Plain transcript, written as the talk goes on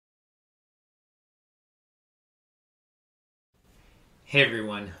Hey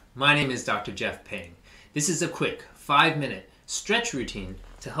everyone, my name is Dr. Jeff Peng. This is a quick 5-minute stretch routine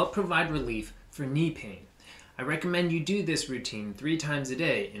to help provide relief for knee pain. I recommend you do this routine 3 times a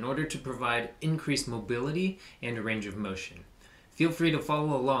day in order to provide increased mobility and a range of motion. Feel free to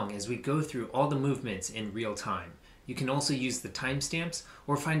follow along as we go through all the movements in real time. You can also use the timestamps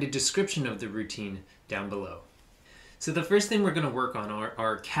or find a description of the routine down below. So the first thing we're going to work on are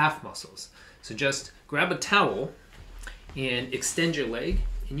our calf muscles. So just grab a towel and extend your leg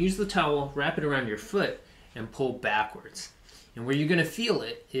and use the towel, wrap it around your foot and pull backwards. And where you're going to feel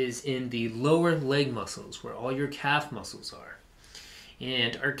it is in the lower leg muscles where all your calf muscles are.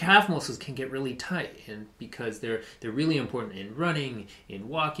 And our calf muscles can get really tight and because they're really important in running, in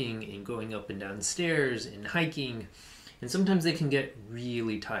walking, in going up and down stairs, in hiking. And sometimes they can get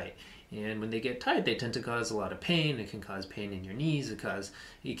really tight. And when they get tight, they tend to cause a lot of pain. It can cause pain in your knees. It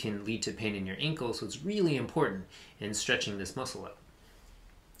can lead to pain in your ankles. So it's really important in stretching this muscle out.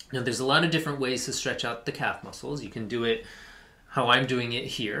 Now, there's a lot of different ways to stretch out the calf muscles. You can do it how I'm doing it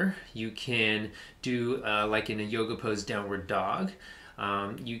here. You can do like in a yoga pose, downward dog.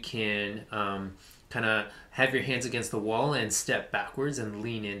 You can kind of have your hands against the wall and step backwards and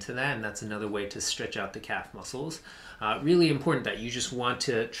lean into that, and that's another way to stretch out the calf muscles. Really important that you just want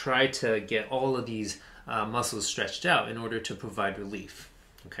to try to get all of these muscles stretched out in order to provide relief.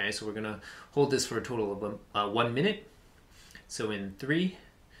 Okay, so we're going to hold this for a total of 1 minute. So in 3,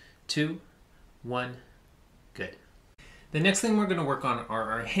 2, 1, good. The next thing we're going to work on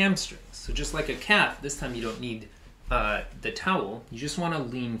are our hamstrings. So just like a calf, this time you don't need the towel, you just want to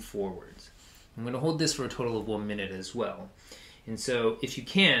lean forwards. I'm going to hold this for a total of 1 minute as well. And so if you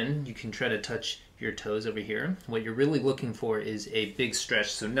can try to touch your toes over here. What you're really looking for is a big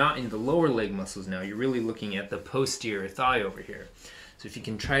stretch, so not in the lower leg muscles now, you're really looking at the posterior thigh over here. So if you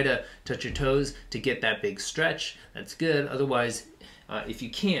can try to touch your toes to get that big stretch, that's good. Otherwise, if you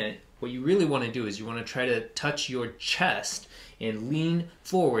can't, what you really want to do is you want to try to touch your chest and lean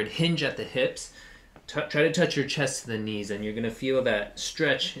forward, hinge at the hips, try to touch your chest to the knees, and you're going to feel that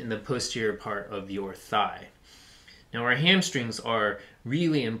stretch in the posterior part of your thigh. Now our hamstrings are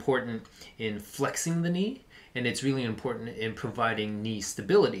really important in flexing the knee, and it's really important in providing knee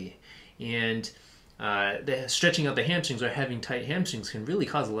stability. And stretching out the hamstrings or having tight hamstrings can really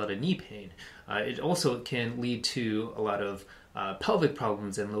cause a lot of knee pain. It also can lead to a lot of pelvic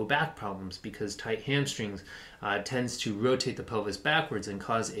problems and low back problems because tight hamstrings tends to rotate the pelvis backwards and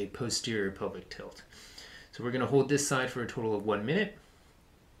cause a posterior pelvic tilt. So we're going to hold this side for a total of 1 minute.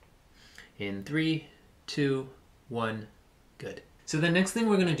 In 3, 2, 1, good. So the next thing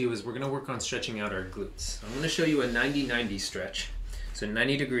we're going to do is we're going to work on stretching out our glutes. I'm going to show you a 90-90 stretch. So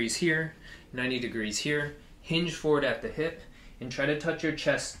 90 degrees here, 90 degrees here, hinge forward at the hip, and try to touch your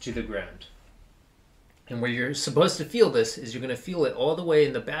chest to the ground. And where you're supposed to feel this is you're going to feel it all the way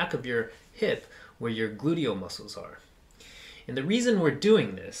in the back of your hip where your gluteal muscles are. And the reason we're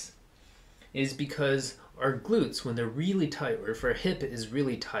doing this is because our glutes, when they're really tight, or if our hip is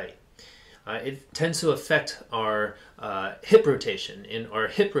really tight, it tends to affect our hip rotation. In our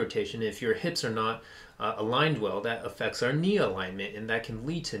hip rotation, if your hips are not aligned well, that affects our knee alignment, and that can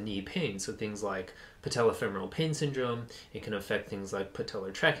lead to knee pain. So things like patellofemoral pain syndrome, it can affect things like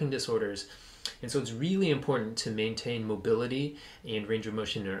patellar tracking disorders. And so it's really important to maintain mobility and range of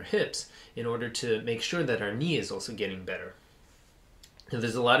motion in our hips in order to make sure that our knee is also getting better. Now,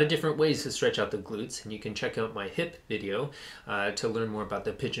 there's a lot of different ways to stretch out the glutes, and you can check out my hip video to learn more about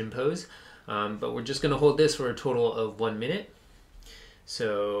the pigeon pose. But we're just going to hold this for a total of 1 minute.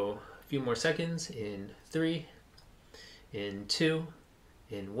 So a few more seconds in 3, in 2,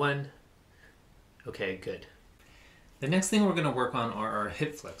 in 1. Okay, good. The next thing we're going to work on are our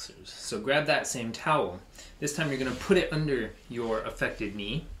hip flexors. So grab that same towel. This time you're going to put it under your affected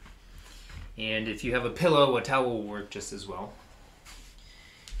knee. And if you have a pillow, a towel will work just as well.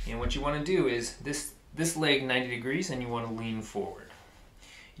 And what you want to do is this leg 90 degrees, and you want to lean forward.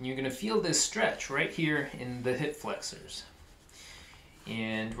 And you're going to feel this stretch right here in the hip flexors.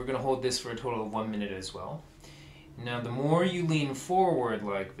 And we're going to hold this for a total of 1 minute as well. Now the more you lean forward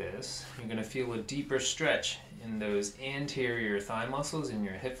like this, you're going to feel a deeper stretch in those anterior thigh muscles in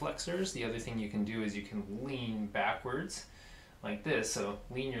your hip flexors. The other thing you can do is you can lean backwards like this. So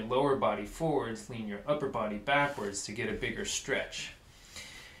lean your lower body forwards, lean your upper body backwards to get a bigger stretch.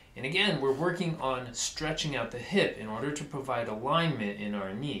 And again, we're working on stretching out the hip in order to provide alignment in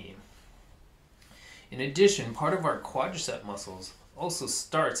our knee. In addition, part of our quadricep muscles also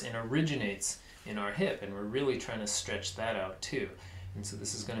starts and originates in our hip, and we're really trying to stretch that out too. And so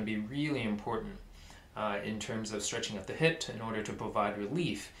this is going to be really important in terms of stretching out the hip in order to provide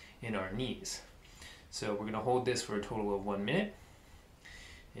relief in our knees. So we're going to hold this for a total of 1 minute.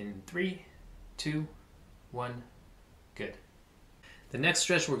 In 3, 2, 1, good. The next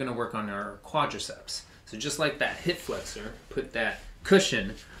stretch we're going to work on are quadriceps. So just like that hip flexor, put that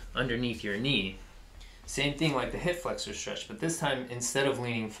cushion underneath your knee. Same thing like the hip flexor stretch, but this time instead of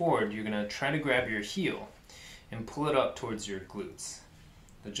leaning forward, you're going to try to grab your heel and pull it up towards your glutes.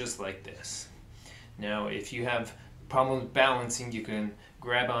 So just like this. Now if you have problems balancing, you can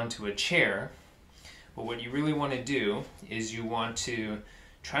grab onto a chair, but what you really want to do is you want to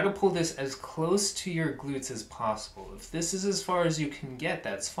try to pull this as close to your glutes as possible. If this is as far as you can get,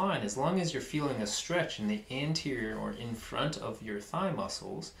 that's fine, as long as you're feeling a stretch in the anterior or in front of your thigh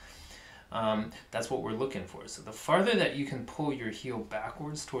muscles. That's what we're looking for. So the farther that you can pull your heel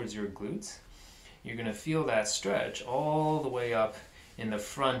backwards towards your glutes, you're going to feel that stretch all the way up in the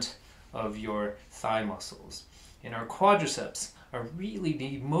front of your thigh muscles. And our quadriceps are really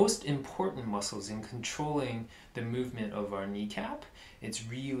the most important muscles in controlling the movement of our kneecap. It's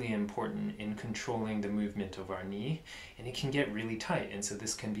really important in controlling the movement of our knee, and it can get really tight, and so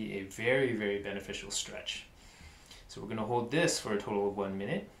this can be a very, very beneficial stretch. So we're going to hold this for a total of 1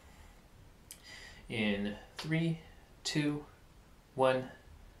 minute. In 3, 2, 1,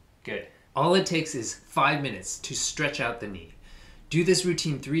 good. All it takes is 5 minutes to stretch out the knee. Do this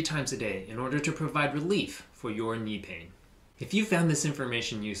routine 3 times a day in order to provide relief for your knee pain. If you found this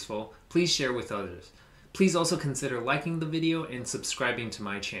information useful, please share with others. Please also consider liking the video and subscribing to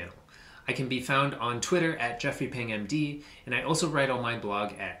my channel. I can be found on Twitter at Peng MD, and I also write on my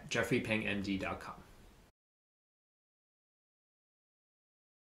blog at jeffreypengmd.com.